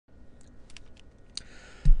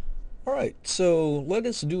Alright, so let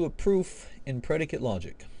us do a proof in predicate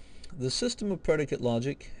logic. The system of predicate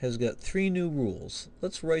logic has got three new rules.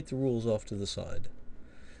 Let's write the rules off to the side.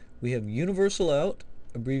 We have universal out,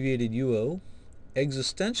 abbreviated UO,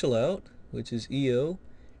 existential out, which is EO,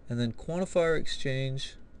 and then quantifier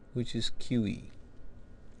exchange, which is QE.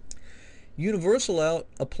 Universal out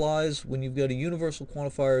applies when you've got a universal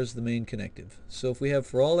quantifier as the main connective. So if we have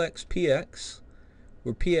for all x px,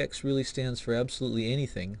 where px really stands for absolutely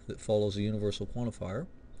anything that follows a universal quantifier,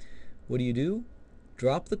 what do?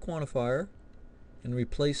 Drop the quantifier and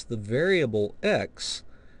replace the variable x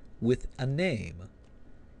with a name.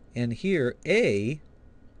 And here a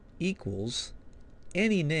equals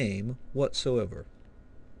any name whatsoever.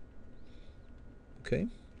 Okay?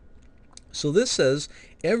 So this says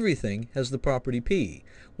everything has the property p.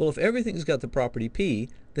 Well, if everything's got the property p,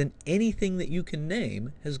 then anything that you can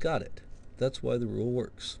name has got it. That's why the rule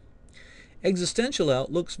works. Existential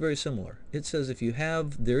out looks very similar. It says if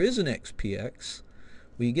there is an xpx,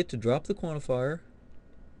 well, you get to drop the quantifier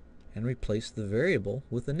and replace the variable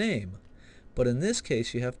with a name. But in this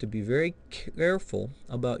case, you have to be very careful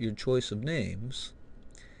about your choice of names.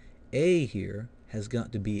 A here has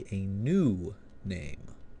got to be a new name,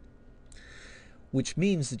 which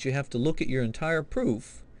means that you have to look at your entire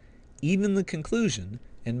proof, even the conclusion,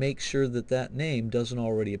 and make sure that that name doesn't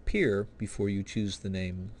already appear before you choose the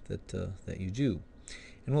name that you do.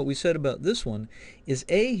 And what we said about this one is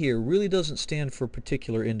A here really doesn't stand for a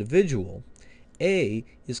particular individual. A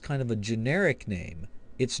is kind of a generic name.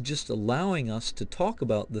 It's just allowing us to talk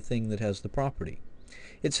about the thing that has the property.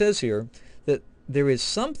 It says here that there is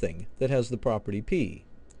something that has the property P.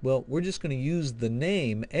 Well, we're just going to use the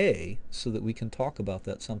name A so that we can talk about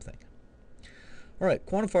that something. All right,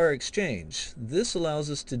 quantifier exchange. This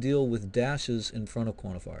allows us to deal with dashes in front of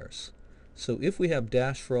quantifiers. So if we have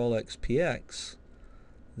dash for all x px,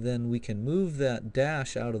 then we can move that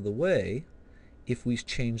dash out of the way if we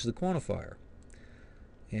change the quantifier.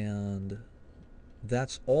 And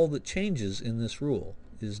that's all that changes in this rule,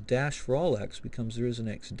 is dash for all x becomes there is an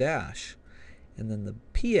x dash, and then the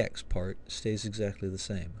px part stays exactly the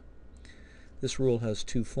same. This rule has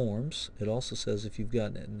two forms. It also says if you've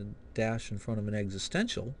got a dash in front of an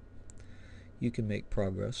existential, you can make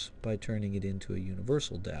progress by turning it into a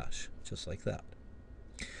universal dash, just like that.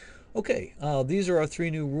 Okay, these are our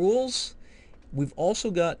three new rules. We've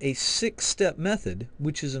also got a 6-step method,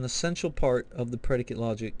 which is an essential part of the predicate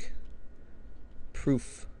logic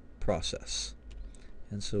proof process.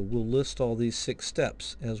 And so we'll list all these 6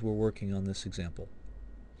 steps as we're working on this example.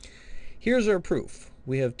 Here's our proof.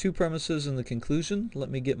 We have two premises in the conclusion. Let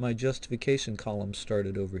me get my justification column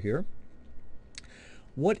started over here.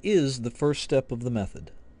 What is the first step of the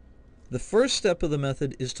method? The first step of the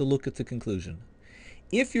method is to look at the conclusion.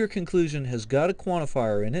 If your conclusion has got a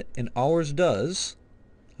quantifier in it, and ours does,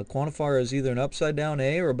 a quantifier is either an upside down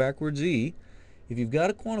A or a backwards E. If you've got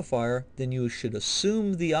a quantifier, then you should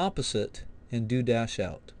assume the opposite and do dash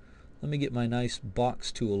out. Let me get my nice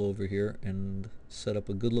box tool over here and set up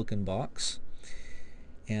a good looking box.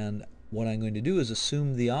 And what I'm going to do is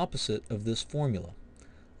assume the opposite of this formula.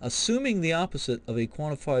 Assuming the opposite of a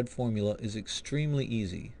quantified formula is extremely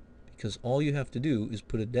easy, because all you have to do is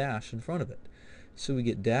put a dash in front of it. So we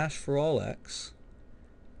get dash for all x,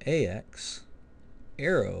 ax,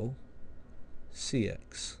 arrow,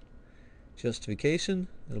 cx. Justification,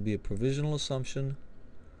 it'll be a provisional assumption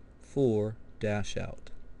for dash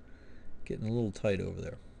out. Getting a little tight over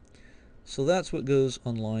there. So that's what goes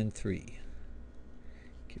on line 3.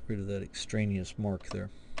 Get rid of that extraneous mark there.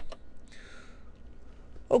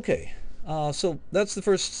 Okay, so that's the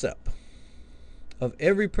first step of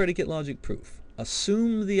every predicate logic proof.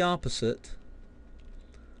 Assume the opposite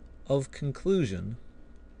of conclusion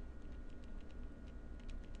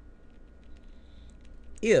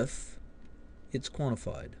if it's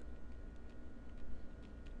quantified.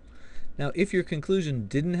 Now, if your conclusion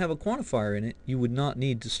didn't have a quantifier in it, you would not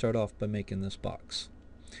need to start off by making this box.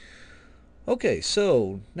 Okay,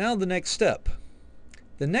 so now the next step.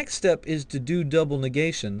 The next step is to do double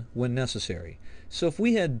negation when necessary. So if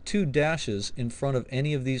we had two dashes in front of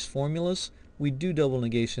any of these formulas, we'd do double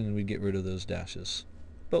negation and we'd get rid of those dashes.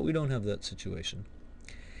 But we don't have that situation.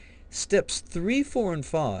 Steps 3, 4, and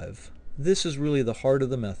 5, this is really the heart of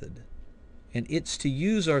the method. And it's to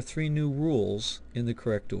use our three new rules in the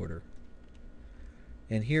correct order.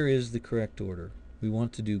 And here is the correct order. We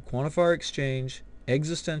want to do quantifier exchange,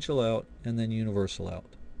 existential out, and then universal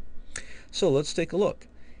out. So let's take a look.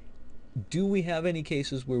 Do we have any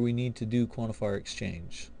cases where we need to do quantifier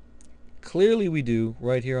exchange? Clearly we do,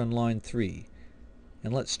 right here on line 3.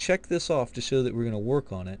 And let's check this off to show that we're going to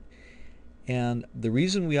work on it. And the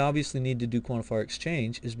reason we obviously need to do quantifier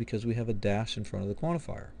exchange is because we have a dash in front of the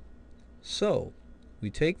quantifier. So we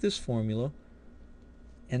take this formula,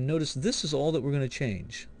 and notice this is all that we're going to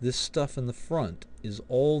change. This stuff in the front is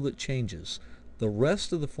all that changes. The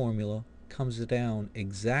rest of the formula comes down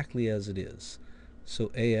exactly as it is.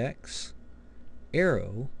 So AX,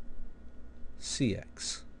 arrow,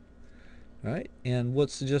 CX. All right, and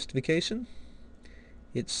what's the justification?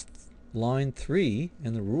 It's line 3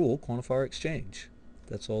 in the rule quantifier exchange.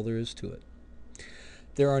 That's all there is to it.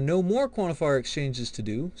 There are no more quantifier exchanges to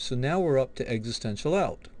do, so now we're up to existential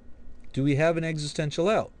out. Do we have an existential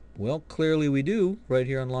out? Well, clearly we do, right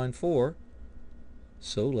here on line 4.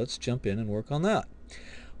 So let's jump in and work on that.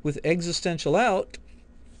 With existential out,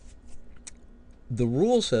 the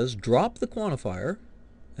rule says drop the quantifier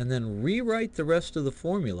and then rewrite the rest of the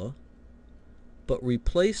formula, but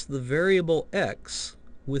replace the variable x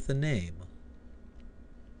with a name.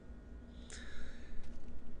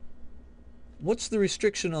 What's the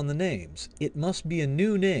restriction on the names? It must be a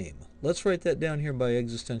new name. Let's write that down here by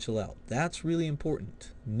existential out. That's really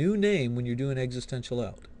important. New name when you're doing existential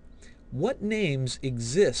out. What names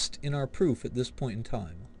exist in our proof at this point in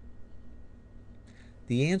time?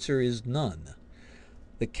 The answer is none.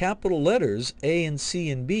 The capital letters A and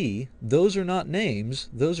C and B, those are not names,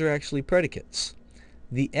 those are actually predicates.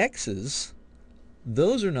 The X's,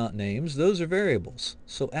 those are not names, those are variables.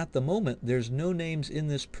 So at the moment there's no names in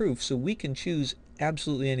this proof, so we can choose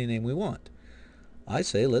absolutely any name we want. I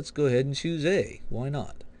say let's go ahead and choose A. Why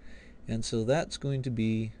not? And so that's going to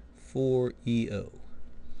be 4EO.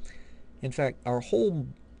 In fact, our whole,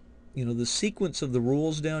 the sequence of the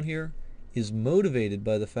rules down here is motivated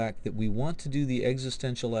by the fact that we want to do the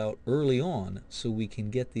existential out early on so we can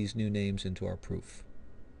get these new names into our proof.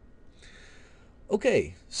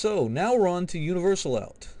 Okay, so now we're on to universal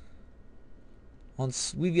out.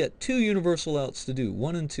 We've got 2 universal outs to do,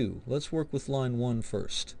 1 and 2. Let's work with line 1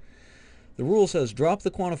 first. The rule says drop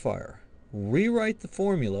the quantifier, rewrite the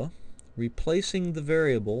formula, replacing the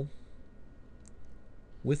variable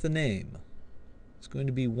with a name. It's going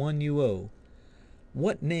to be 1UO.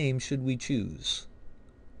 What name should we choose?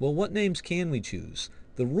 Well, what names can we choose?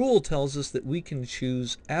 The rule tells us that we can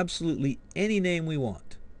choose absolutely any name we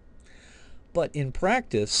want. But in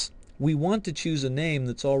practice, we want to choose a name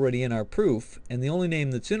that's already in our proof, and the only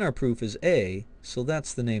name that's in our proof is A, so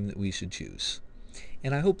that's the name that we should choose.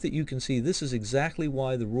 And I hope that you can see this is exactly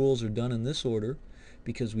why the rules are done in this order,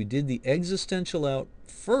 because we did the existential out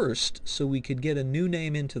first so we could get a new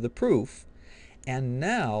name into the proof, and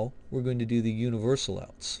now we're going to do the universal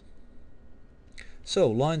outs. So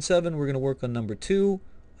line 7, we're going to work on number 2.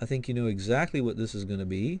 I think you know exactly what this is going to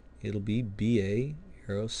be. It'll be BA,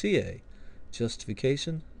 arrow CA.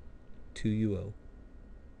 Justification, 2UO.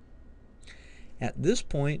 At this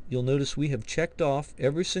point, you'll notice we have checked off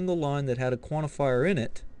every single line that had a quantifier in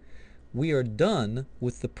it. We are done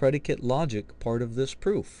with the predicate logic part of this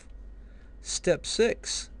proof. Step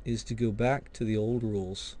 6 is to go back to the old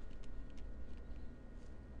rules.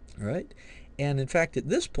 All right? And in fact, at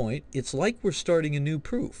this point, it's like we're starting a new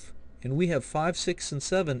proof. And we have 5, 6, and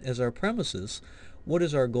 7 as our premises. What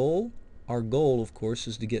is our goal? Our goal, of course,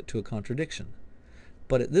 is to get to a contradiction.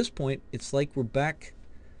 But at this point, it's like we're back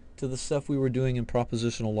to the stuff we were doing in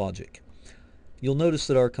propositional logic. You'll notice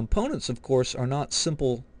that our components, of course, are not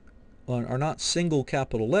single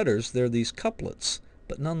capital letters. They're these couplets.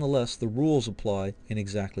 But nonetheless, the rules apply in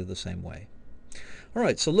exactly the same way. All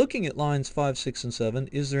right, so looking at lines 5, 6, and 7,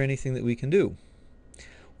 is there anything that we can do?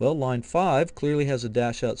 Well, line 5 clearly has a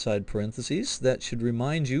dash outside parentheses. That should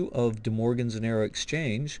remind you of De Morgan's and arrow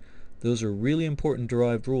exchange. Those are really important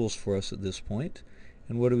derived rules for us at this point.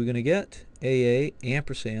 And what are we going to get? AA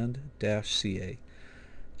ampersand dash CA.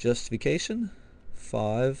 Justification,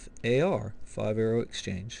 5AR, 5 arrow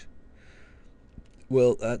exchange.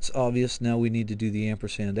 Well, that's obvious. Now we need to do the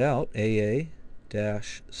ampersand out. AA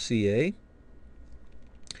dash CA.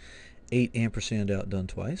 8 ampersand out done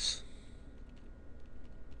twice.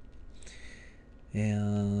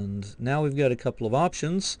 And now we've got a couple of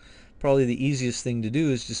options. Probably the easiest thing to do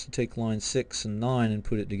is just to take line 6 and 9 and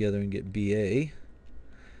put it together and get BA.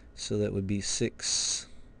 So that would be 6,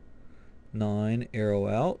 9, arrow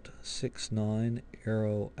out, 6, 9,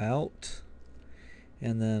 arrow out.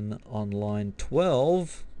 And then on line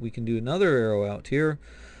 12, we can do another arrow out here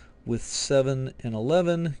with 7 and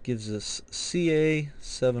 11 gives us CA,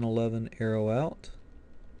 7, 11, arrow out.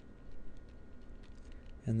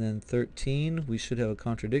 And then 13, we should have a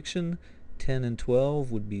contradiction. 10 and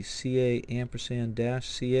 12 would be CA ampersand dash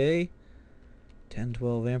CA. 10,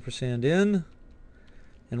 12 ampersand in.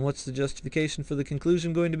 And what's the justification for the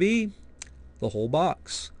conclusion going to be? The whole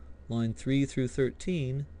box. line 3 through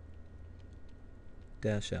 13,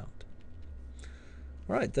 dash out.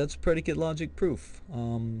 All right, that's predicate logic proof.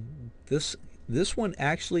 This one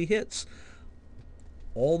actually hits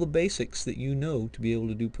all the basics that you know to be able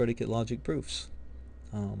to do predicate logic proofs.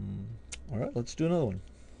 All right, let's do another one.